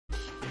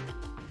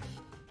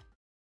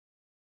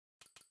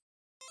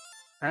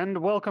And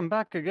welcome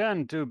back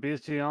again to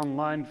BSG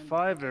Online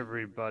 5,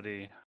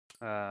 everybody.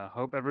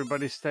 Hope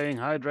everybody's staying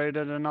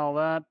hydrated and all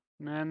that.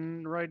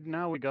 And right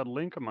now we got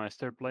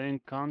LinkaMeister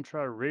playing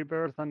Contra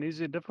ReBirth on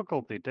easy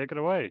difficulty. Take it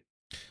away.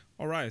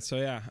 All right, so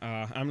yeah,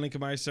 I'm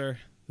LinkaMeister.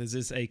 This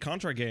is a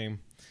Contra game,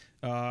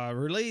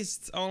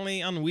 released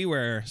only on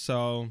WiiWare.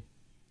 So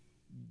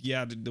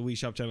yeah, the Wii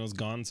Shop channel is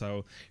gone.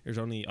 So there's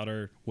only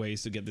other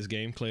ways to get this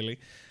game. Clearly,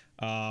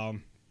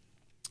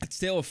 it's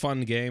still a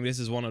fun game. This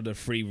is one of the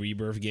free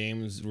Rebirth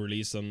games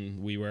released on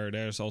WiiWare.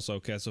 There's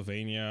also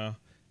Castlevania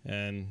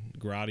and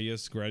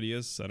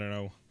Gradius. I don't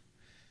know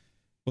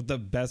what the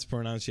best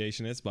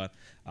pronunciation is, but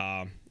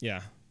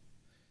yeah.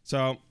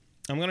 So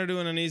I'm gonna do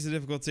it on easy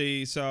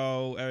difficulty.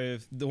 So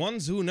if the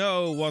ones who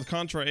know what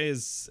Contra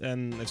is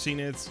and have seen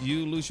it,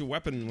 you lose your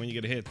weapon when you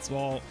get hit.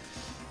 Well,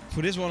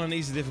 for this one on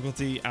easy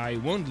difficulty, I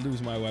won't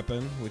lose my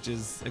weapon, which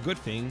is a good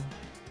thing.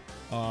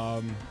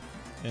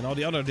 And all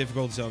the other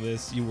difficulties on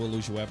this, you will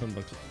lose your weapon,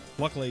 but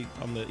luckily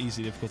on the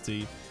easy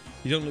difficulty,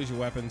 you don't lose your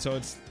weapon, so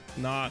it's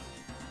not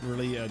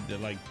really a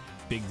like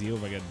big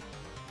deal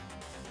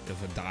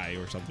if I die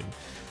or something.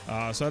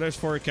 So there's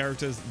 4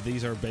 characters.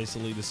 These are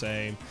basically the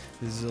same.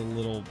 This is a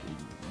little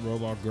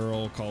robot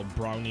girl called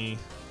Brownie.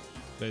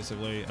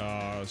 Basically,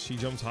 she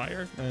jumps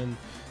higher, and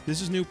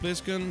this is new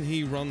Pliskin.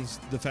 He runs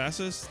the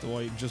fastest. Well,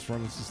 he just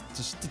runs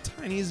just the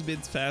tiniest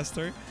bit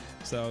faster,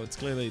 so it's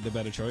clearly the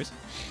better choice.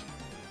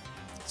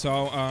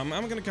 So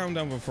I'm gonna count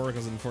down from 4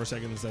 because in 4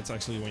 seconds that's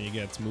actually when you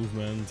get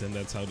movement, and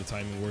that's how the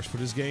timing works for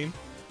this game.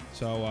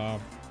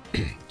 So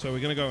so we're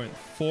gonna go in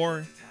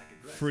 4,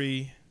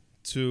 3,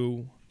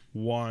 2,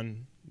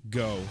 1,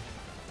 go.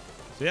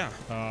 So yeah,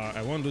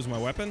 I won't lose my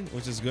weapon,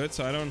 which is good,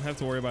 so I don't have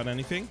to worry about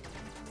anything.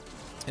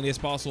 And it's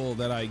possible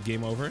that I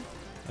game over.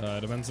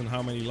 Depends on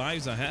how many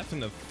lives I have in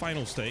the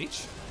final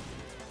stage.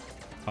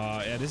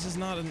 Yeah, this is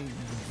not a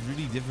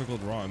really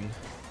difficult run.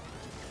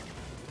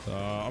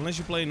 Unless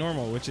you play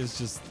normal, which is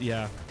just,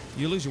 yeah,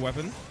 you lose your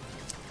weapon.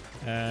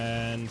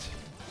 And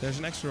there's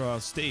an extra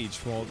stage.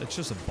 Well, it's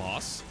just a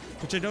boss,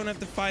 which I don't have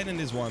to fight in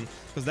this one,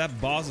 because that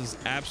boss is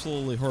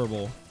absolutely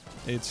horrible.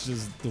 It's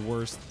just the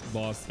worst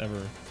boss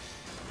ever.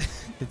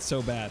 It's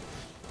so bad.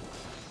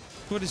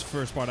 For this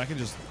first part, I can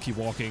just keep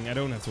walking. I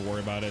don't have to worry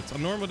about it.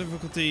 On normal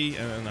difficulty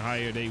and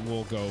higher, they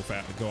will go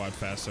out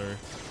faster.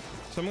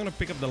 So I'm gonna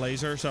pick up the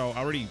laser. So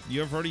you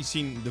have already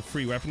seen the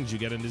free weapons you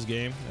get in this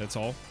game. That's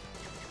all.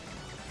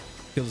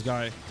 Kill this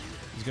guy.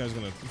 This guy's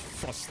gonna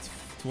thrust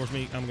towards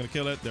me. I'm gonna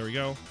kill it. There we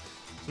go.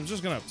 So I'm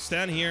just gonna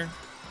stand here,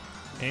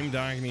 aim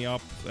diagonally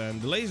up,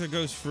 and the laser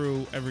goes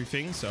through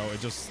everything, so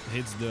it just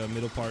hits the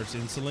middle parts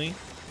instantly.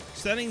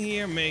 Standing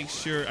here makes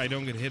sure I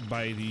don't get hit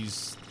by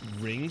these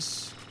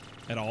rings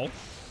at all.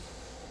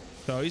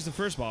 So he's the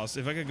first boss.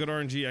 If I get good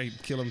RNG, I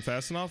kill him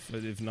fast enough.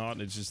 If not,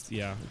 it's just,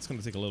 yeah, it's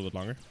gonna take a little bit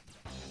longer.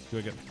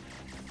 Do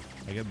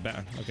I get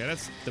bad? Okay,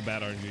 that's the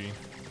bad RNG.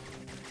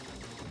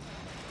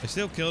 I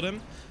still killed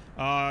him.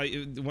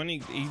 When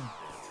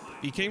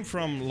he came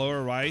from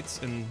lower right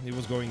and he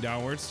was going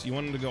downwards. You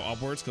want him to go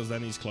upwards because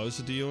then he's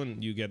closer to you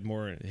and you get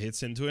more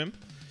hits into him.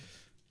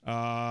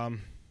 I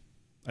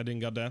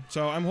didn't get that.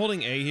 So I'm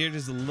holding A here.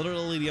 This is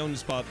literally the only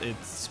spot it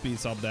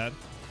speeds up that.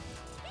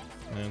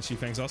 And she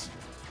fangs us.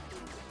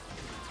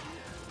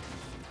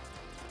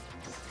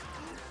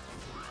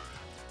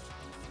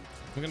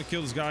 I'm gonna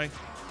kill this guy.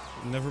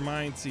 Never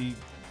mind.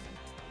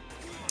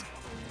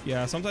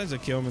 Yeah, sometimes I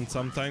kill him and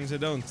sometimes I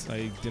don't.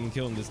 I didn't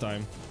kill him this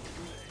time.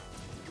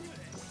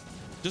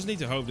 Just need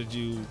to hope that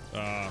you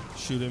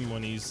shoot him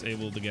when he's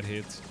able to get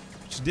hit,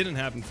 which didn't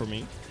happen for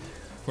me,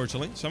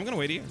 fortunately. So I'm gonna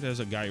wait here. There's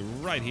a guy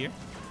right here.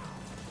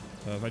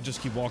 If I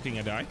just keep walking,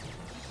 I die.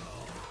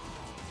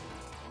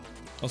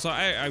 Also,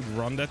 I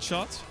run that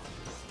shot.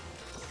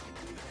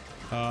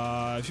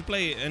 If you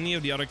play any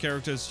of the other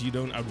characters, you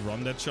don't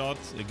outrun that shot.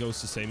 It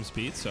goes the same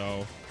speed,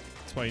 so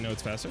that's why you know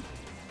it's faster.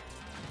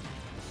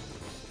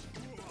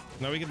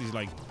 Now we get these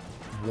like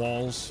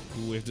walls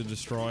we have to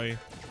destroy.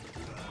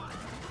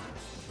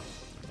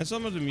 And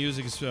some of the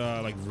music is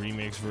like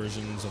remix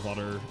versions of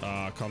other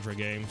Contra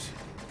games.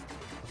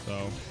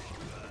 So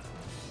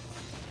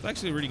it's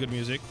actually really good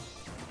music.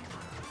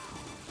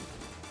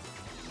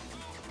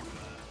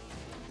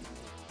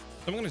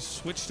 I'm gonna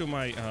switch to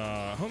my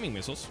homing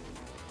missiles.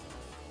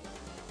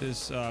 We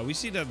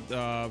see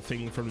that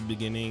thing from the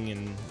beginning,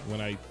 and when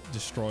I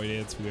destroyed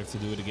it, we have to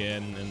do it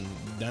again, and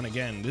then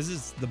again. This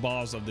is the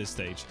boss of this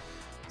stage.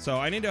 So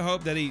I need to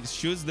hope that he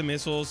shoots the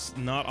missiles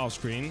not off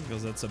screen,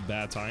 because that's a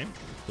bad time.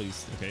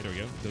 Please. Okay, there we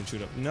go. Don't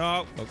shoot up.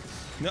 No. Oh,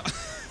 no.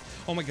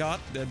 Oh my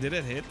god. Did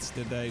it hit?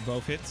 Did they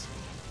both hit?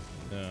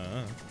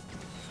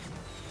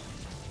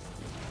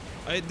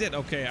 It did.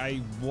 Okay,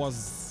 I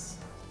wasn't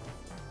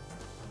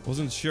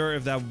sure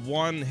if that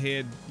one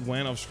hit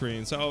went off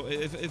screen. So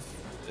if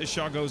a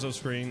shot goes off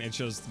screen, it's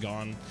just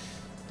gone.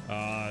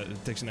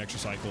 It takes an extra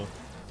cycle.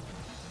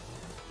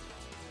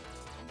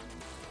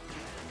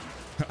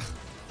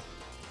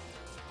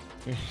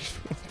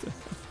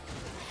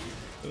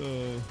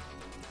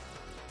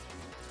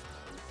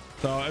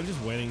 So I'm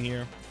just waiting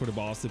here for the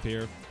boss to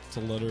appear. It's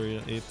literally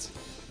it.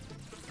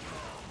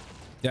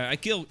 Yeah, I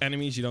kill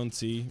enemies you don't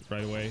see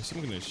right away, so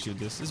I'm gonna shoot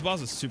this. This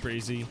boss is super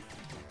easy.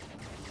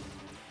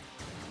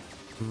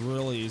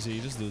 Really easy.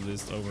 Just do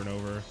this over and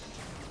over.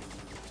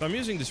 So I'm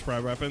using the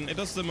spray weapon. It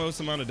does the most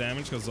amount of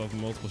damage because of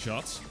multiple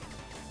shots.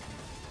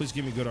 Please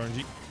give me good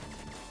RNG.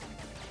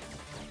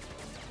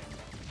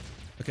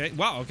 Okay.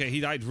 Wow. Okay. He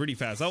died really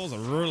fast. That was a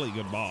really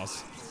good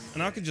boss.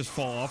 And I can just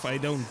fall off. I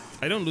don't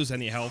lose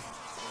any health.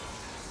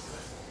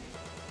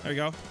 There we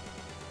go.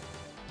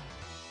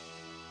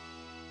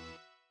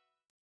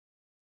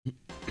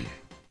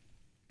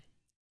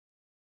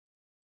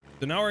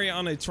 So now we're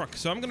on a truck.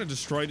 So I'm gonna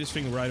destroy this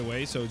thing right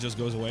away, so it just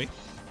goes away.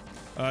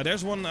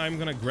 There's one I'm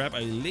gonna grab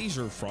a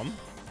laser from,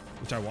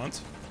 which I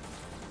want.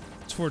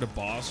 It's for the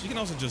boss. You can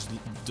also just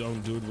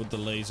don't do it with the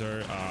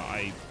laser.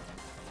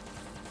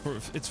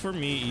 It's for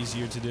me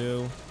easier to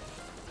do.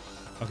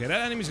 Okay, that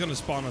enemy's gonna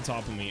spawn on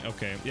top of me.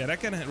 Okay, yeah, that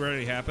can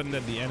rarely happen,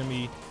 that the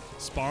enemy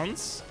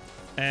spawns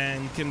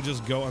and can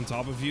just go on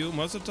top of you.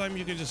 Most of the time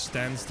you can just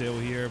stand still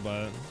here,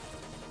 but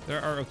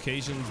there are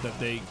occasions that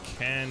they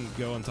can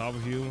go on top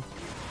of you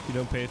if you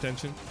don't pay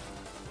attention.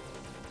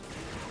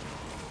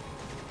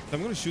 So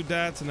I'm gonna shoot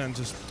that and then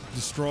just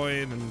destroy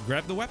it and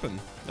grab the weapon.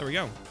 There we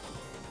go.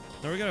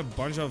 Now we got a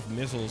bunch of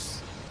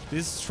missiles.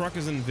 This truck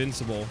is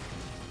invincible.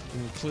 You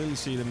can clearly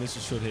see the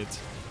missiles should hit.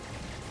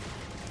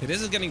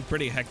 This is getting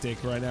pretty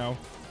hectic right now.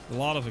 A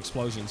lot of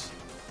explosions.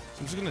 So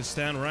I'm just gonna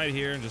stand right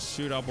here and just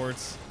shoot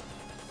upwards.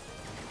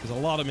 There's a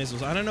lot of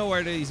missiles. I don't know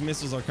where these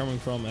missiles are coming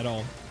from at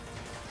all.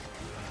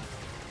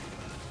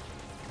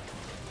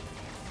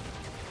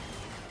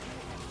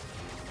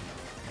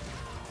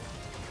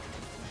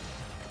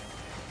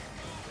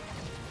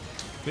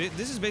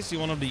 This is basically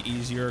one of the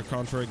easier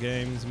Contra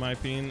games, in my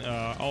opinion.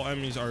 All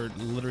enemies are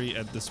literally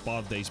at the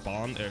spot they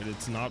spawn.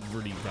 It's not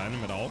really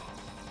random at all.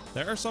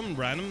 There are some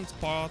random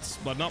spots,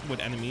 but not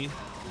with enemies.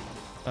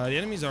 The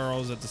enemies are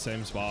always at the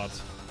same spot.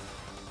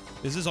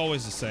 This is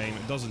always the same.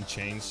 It doesn't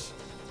change.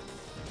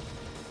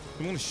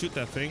 I'm going to shoot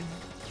that thing.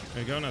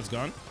 There you go. Now it's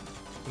gone.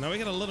 Now we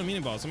get a little mini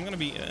boss. I'm going to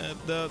be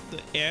at the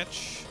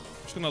edge.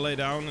 I'm just going to lay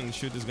down and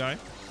shoot this guy.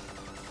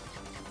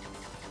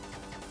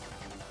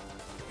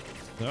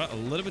 A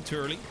little bit too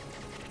early.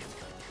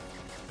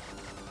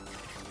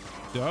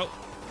 Go.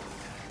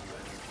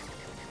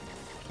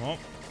 Oh.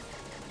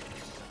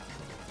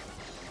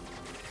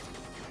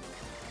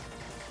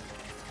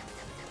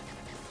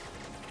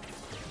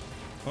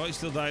 Oh, he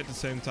still died at the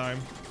same time.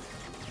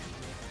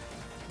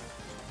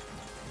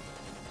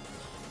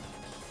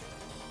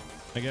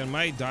 Again,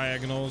 my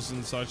diagonals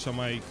and such on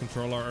my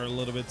controller are a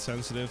little bit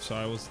sensitive, so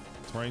I was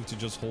trying to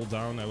just hold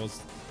down. I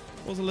was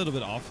a little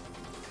bit off.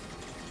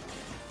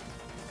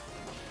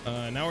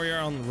 Now we are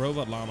on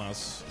robot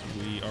llamas.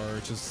 We are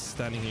just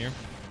standing here.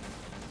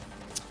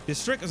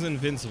 This trick is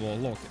invincible.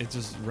 Look, it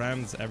just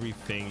rams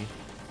everything.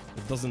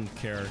 It doesn't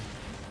care.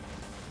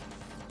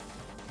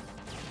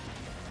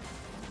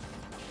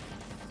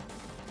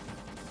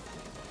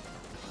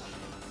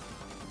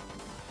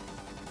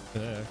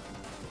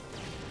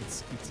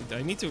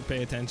 I need to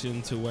pay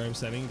attention to where I'm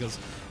standing, because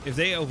if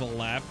they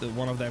overlap, that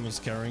one of them is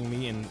carrying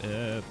me, and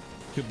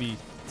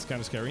it's kind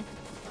of scary.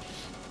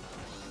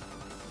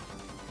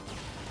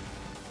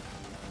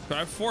 So I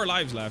have 4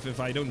 lives left.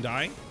 If I don't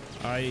die,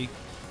 I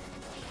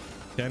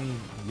can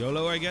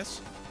YOLO, I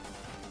guess.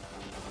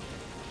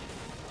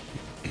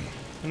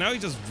 And now he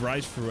just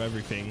drives through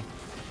everything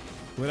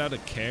without a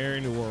care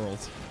in the world.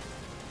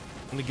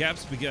 And the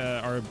gaps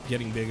are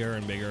getting bigger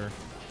and bigger.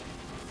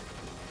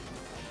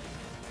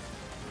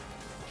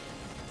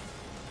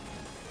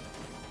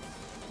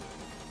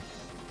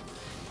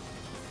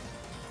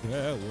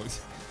 Yeah, it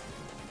works.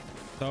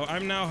 So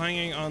I'm now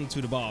hanging on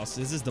to the boss.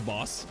 This is the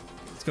boss.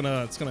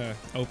 It's gonna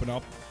open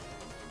up.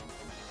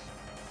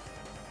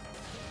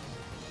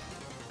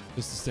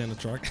 Just to stay in the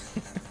truck.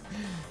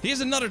 Here's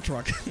another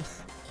truck.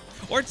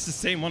 Or it's the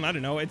same one. I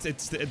don't know.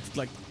 It's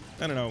like,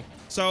 I don't know.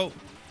 So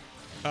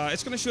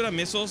it's gonna shoot out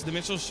missiles. The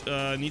missiles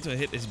need to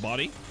hit his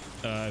body.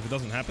 If it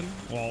doesn't happen,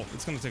 well,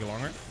 it's gonna take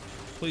longer.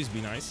 Please be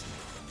nice.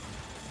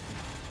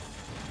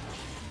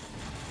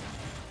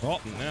 Oh,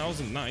 that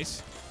wasn't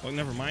nice. Oh,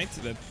 never mind.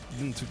 That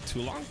didn't take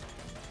too long.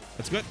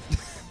 That's good.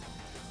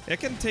 It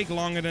can take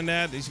longer than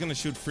that. He's gonna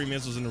shoot 3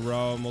 missiles in a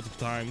row multiple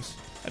times.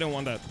 I don't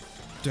want that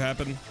to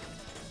happen.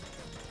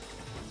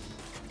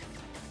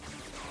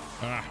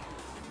 Ah.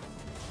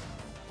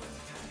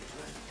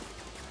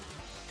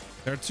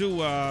 There are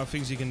 2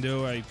 things you can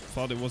do. I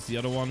thought it was the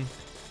other one.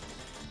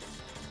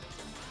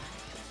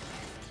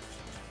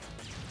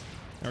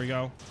 There we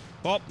go.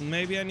 Well,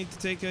 maybe I need to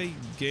take a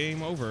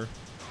game over.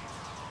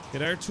 Yeah,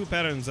 there are 2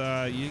 patterns.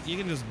 You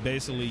can just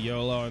basically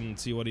YOLO and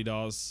see what he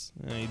does.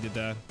 He did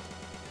that.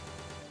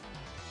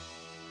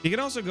 You can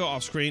also go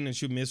off screen and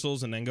shoot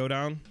missiles and then go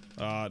down.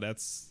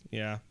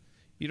 Yeah.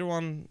 Either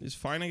one is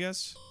fine, I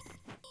guess.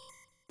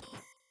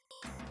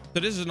 So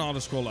this is an auto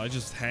scroller. I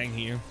just hang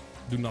here,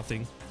 do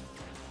nothing.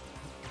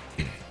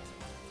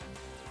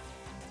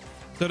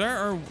 So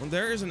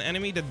there is an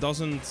enemy that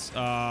doesn't,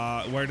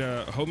 where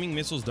the homing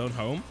missiles don't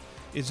home.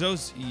 It's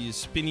those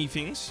spinny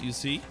things you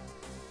see.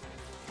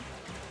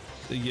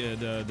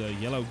 the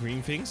yellow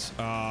green things.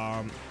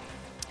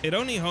 It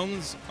only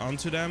hones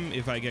onto them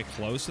if I get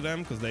close to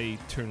them because they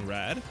turn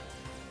red.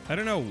 I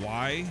don't know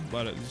why,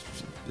 but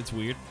it's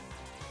weird.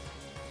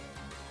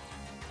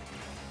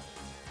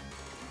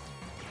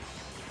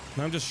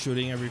 Now I'm just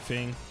shooting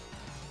everything.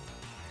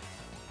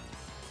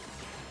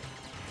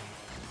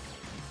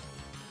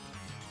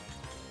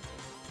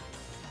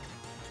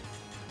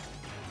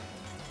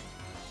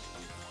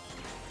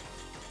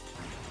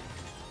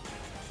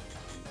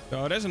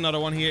 Oh, there's another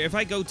one here. If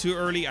I go too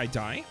early, I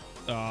die.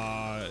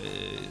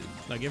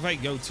 Like if I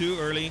go too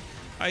early,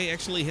 I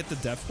actually hit the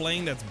death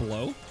plane that's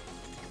below.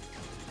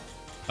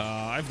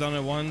 I've done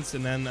it once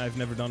and then I've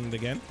never done it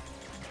again.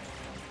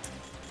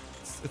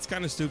 It's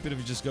kind of stupid if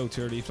you just go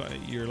too early.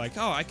 You're like,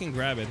 oh, I can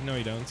grab it. No,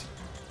 you don't.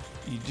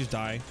 You just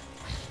die.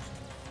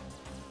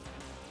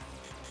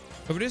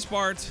 Over this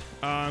part,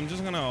 I'm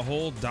just gonna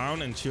hold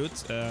down and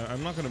shoot.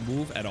 I'm not gonna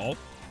move at all.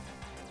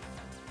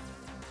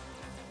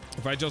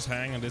 If I just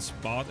hang on this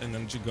spot and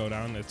then should go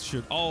down, it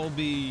should all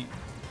be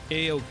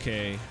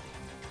a-okay.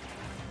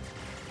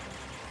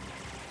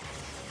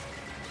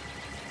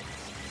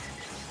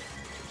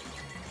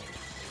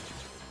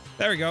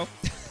 There we go.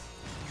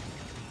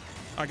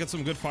 I got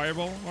some good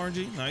fireball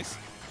RNG. Nice.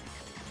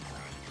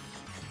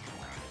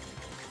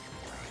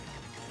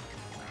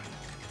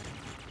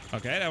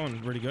 Okay, that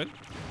one really good.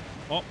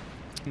 Oh,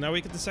 now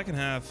we get the second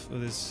half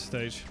of this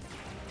stage.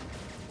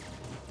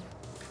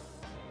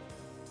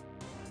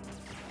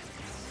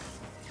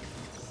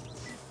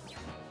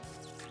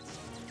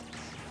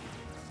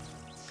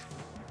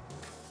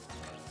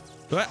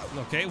 Well,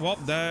 okay, well,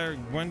 there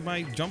went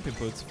my jump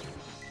input.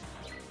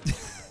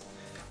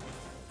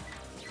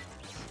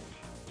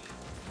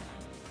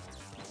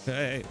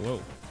 Hey,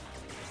 whoa.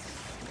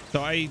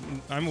 So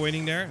I'm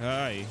waiting there.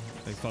 I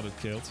thought it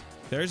killed.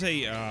 There's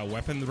a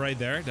weapon right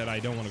there that I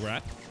don't want to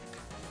grab.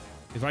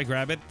 If I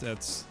grab it,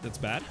 that's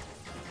bad.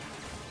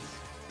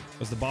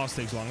 Because the boss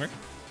takes longer.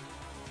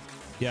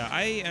 Yeah,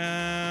 I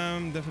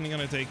am definitely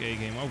gonna take a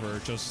game over.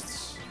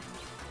 Just...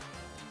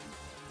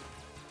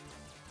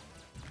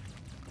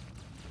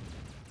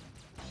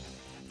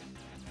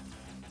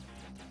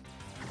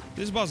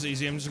 This boss is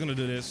easy. I'm just gonna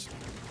do this.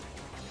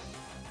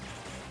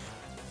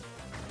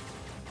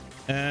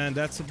 And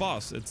that's the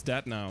boss. It's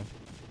that now.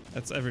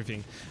 That's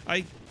everything.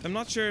 I'm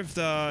not sure if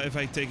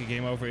I take a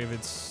game over, if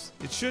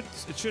it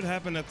should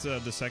happen at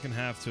the second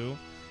half too.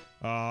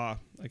 I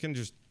can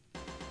just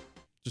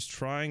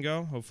try and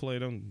go. Hopefully I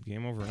don't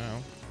game over now.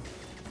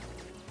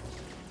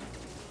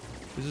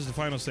 This is the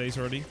final stage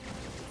already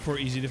for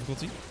easy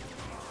difficulty.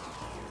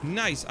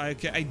 Nice. I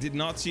did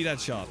not see that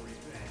shot.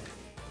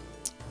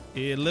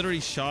 It literally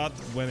shot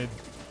when it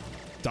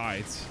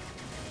died.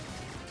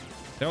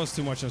 That was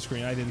too much on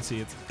screen. I didn't see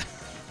it.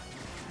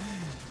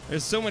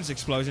 There's so much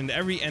explosion.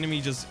 Every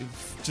enemy just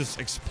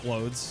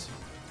explodes.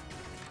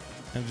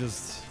 And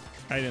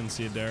I didn't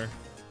see it there.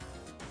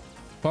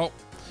 Well,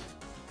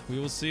 we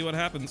will see what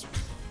happens.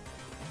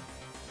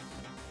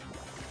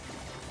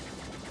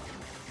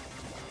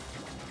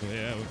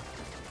 Yeah.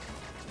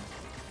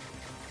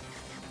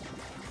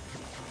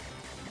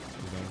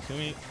 He's gonna kill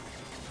me.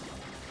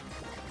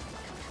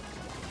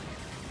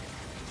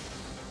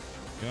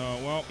 Oh,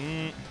 well,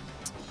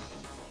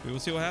 we will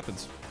see what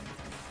happens.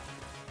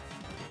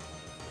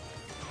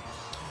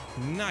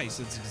 Nice.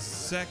 It's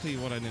exactly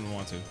what I didn't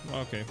want to.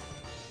 Okay.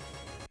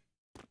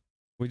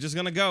 We're just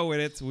gonna go with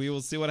it. We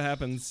will see what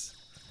happens.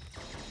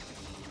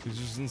 We're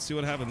just gonna see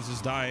what happens.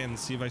 Just die and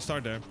see if I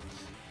start there.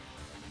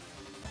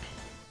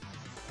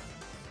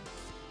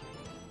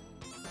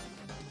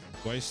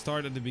 Do I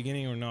start at the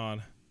beginning or not?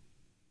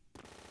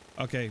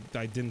 Okay,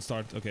 I didn't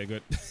start. Okay,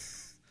 good.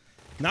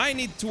 Now I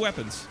need two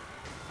weapons.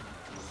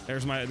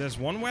 There's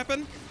one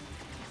weapon.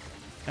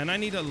 And I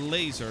need a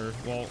laser.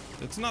 Well,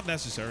 it's not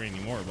necessary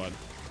anymore, but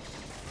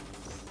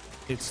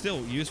it's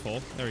still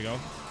useful. There we go.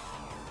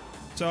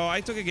 So I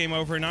took a game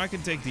over. Now I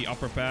can take the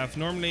upper path.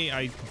 Normally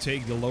I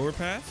take the lower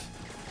path,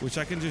 which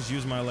I can just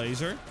use my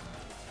laser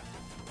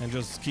and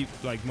just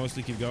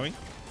mostly keep going.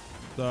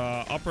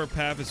 The upper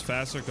path is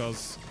faster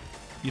because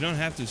you don't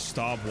have to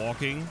stop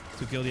walking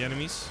to kill the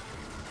enemies.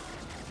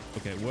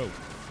 Okay, whoa.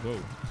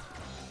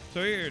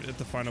 So here at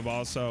the final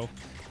boss, so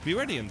be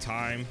ready in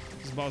time.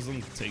 This boss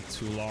doesn't take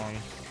too long.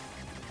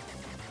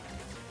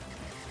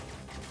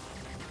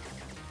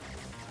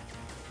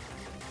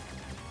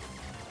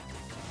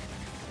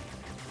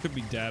 Could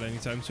be dead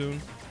anytime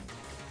soon.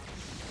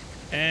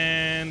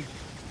 And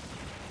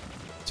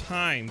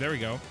time. There we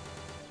go.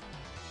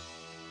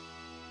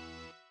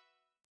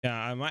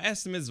 Yeah, my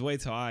estimate is way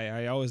too high.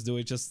 I always do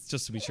it just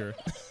to be sure.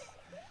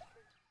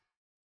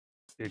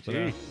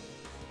 GG.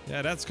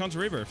 Yeah, that's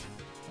Contra ReBirth.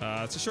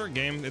 It's a short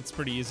game. It's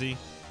pretty easy.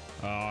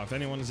 If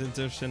anyone is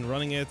interested in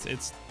running it,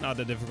 it's not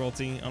that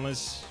difficulty.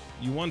 Unless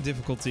you want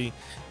difficulty,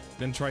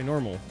 then try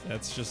normal.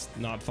 That's just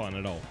not fun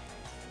at all.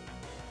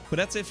 But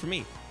that's it for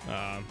me.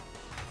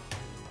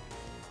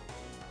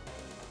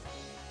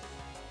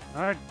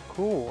 Alright,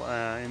 cool.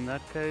 In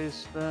that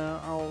case,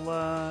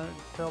 I'll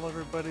tell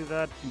everybody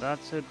that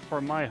that's it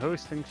for my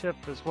hosting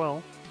shift as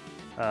well.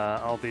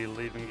 I'll be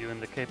leaving you in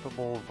the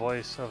capable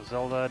voice of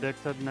Zelda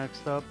Addicted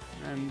next up.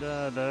 And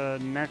the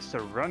next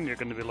run you're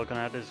going to be looking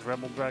at is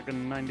Rebel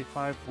Dragon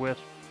 95 with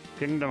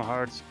Kingdom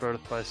Hearts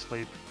Birth by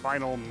Sleep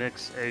Final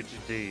Mix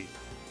HD.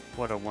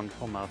 What a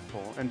wonderful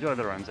mouthful. Enjoy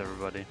the runs,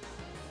 everybody.